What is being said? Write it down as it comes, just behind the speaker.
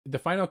the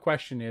final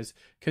question is,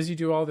 because you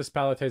do all this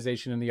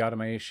palletization and the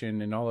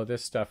automation and all of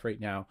this stuff right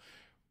now,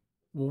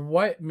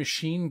 what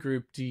machine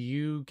group do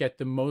you get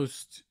the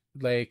most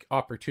like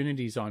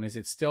opportunities on? Is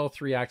it still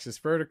 3-axis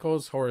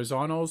verticals,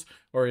 horizontals,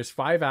 or is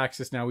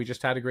 5-axis now? We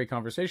just had a great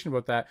conversation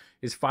about that.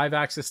 Is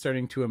 5-axis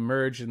starting to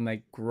emerge and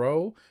like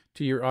grow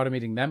to you're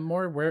automating them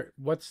more?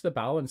 What's the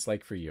balance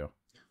like for you?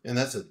 And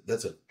that's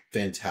a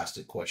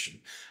fantastic question.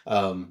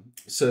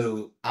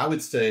 So I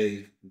would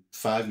say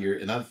 5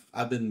 years, and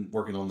I've been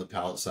working on the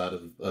pallet side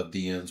of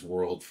DN's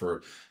world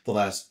for the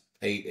last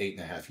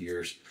 8.5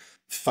 years.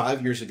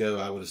 5 years ago,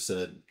 I would have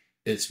said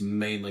it's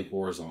mainly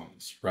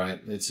horizontals,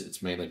 right?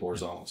 It's mainly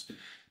horizontals.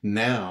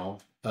 Now,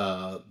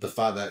 the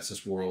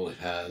 5-axis world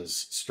has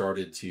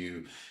started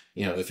to,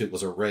 if it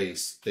was a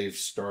race, they've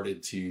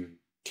started to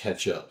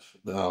catch up.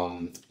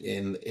 And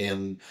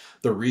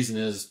the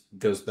reason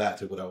goes back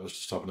to what I was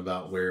just talking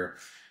about, where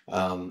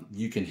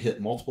you can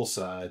hit multiple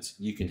sides,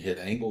 you can hit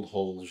angled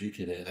holes, you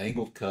can hit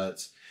angled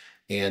cuts,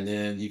 and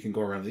then you can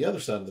go around the other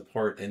side of the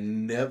part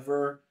and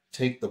never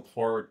take the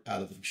part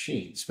out of the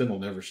machine. Spindle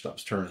never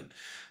stops turning.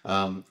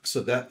 So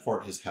that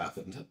part has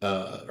happened,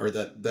 or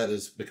that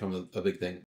has become a big thing.